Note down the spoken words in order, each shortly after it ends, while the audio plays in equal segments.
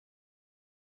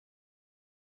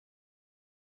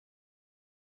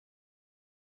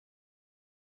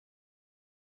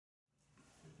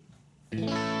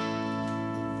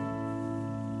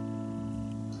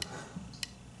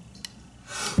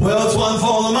Well, it's 1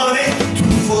 for the money, 2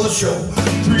 for the show,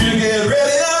 3 to get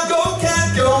ready. Now go,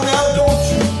 can't go. Now don't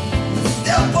you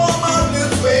step on my blue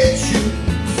suede shoes.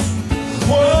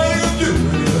 Well, you can do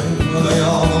anything with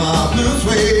all of my blue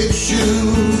suede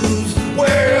shoes.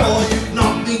 Well, you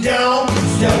knock me down,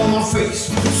 step on my face,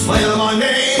 slam my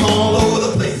name all over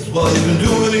the place. Well, you can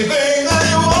do anything that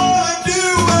you want to do,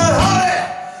 but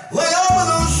honey, lay off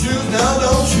those shoes now,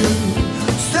 don't you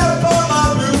step on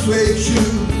my blue suede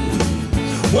shoes.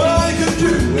 Well, you can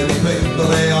do anything but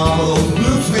lay off those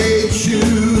blue suede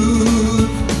shoes.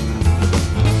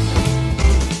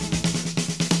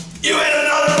 You ain't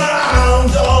another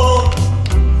hound dog,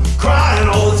 crying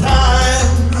all the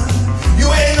time. You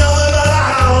ain't another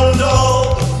hound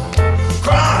dog,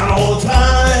 crying all the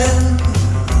time.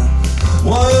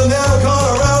 Well, you never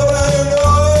caught around and you're no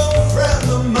friend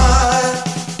of mine.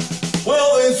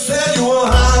 Well, they said you were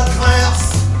high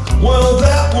class. Well,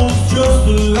 that was just a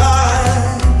lie.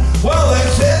 Well, they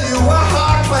said you were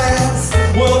high class.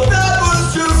 Well, that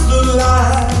was just a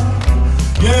lie.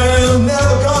 Yeah, you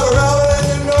never got around and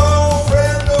you're no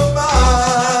friend of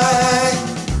mine.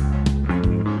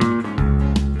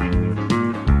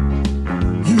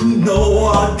 You know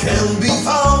I can be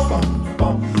found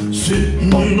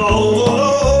sitting all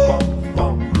alone.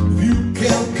 If you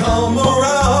can't come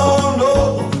around,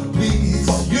 oh, please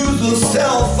use the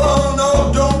cell phone.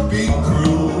 No, don't be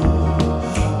cruel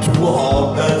to a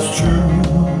heart that's true.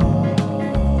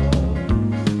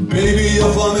 Baby,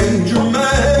 if I made you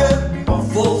mad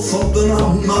for something I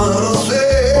might have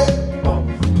said,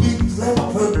 please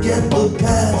don't forget the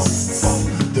past.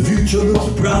 The future looks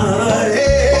bright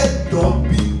ahead. Don't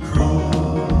be cruel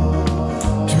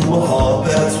to a heart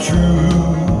that's true.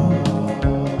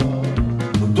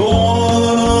 Don't want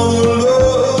another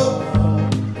love,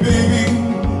 baby,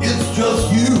 it's just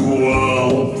you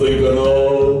I'm thinking of.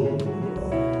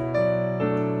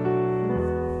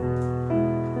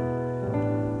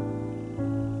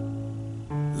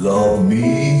 Love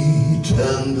me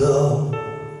tender,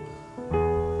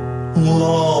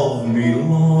 love me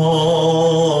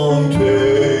long,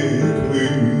 take me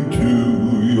to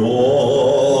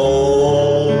your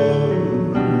heart,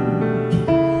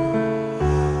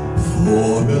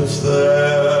 for it's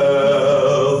there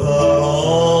that I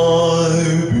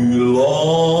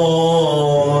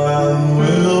belong and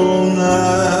will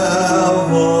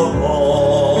never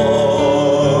part.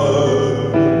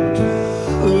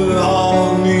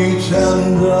 Love me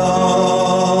tender,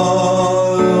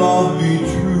 love me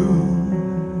true,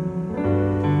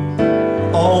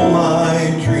 all my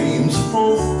dreams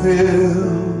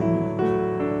fulfilled.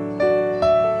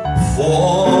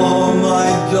 For my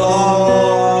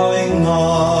darling, I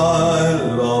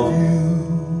love you,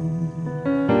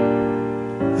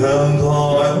 and I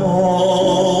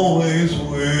always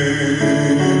will.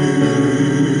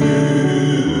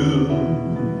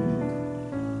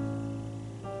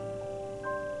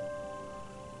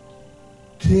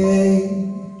 Take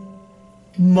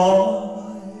my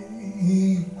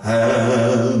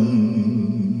hand,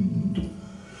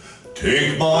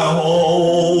 take my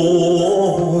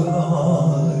whole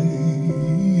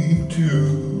life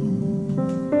too,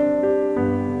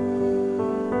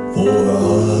 for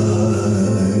I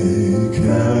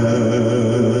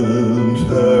can't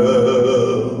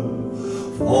help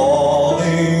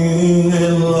falling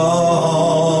in love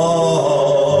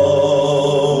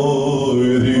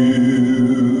with you.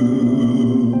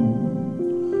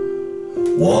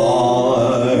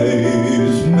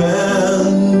 Wise men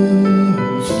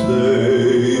say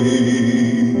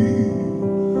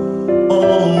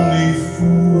only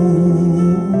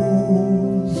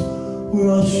fools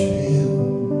rush in,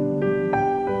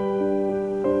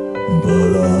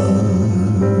 but I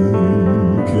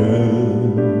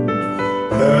can't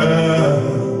help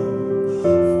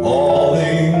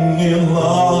falling in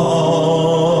love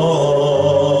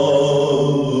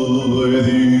with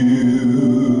you.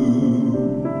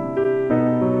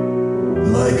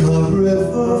 Like a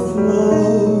river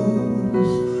flows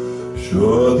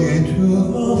surely to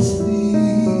the sea,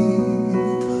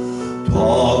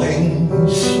 darling,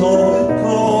 so it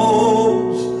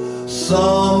goes.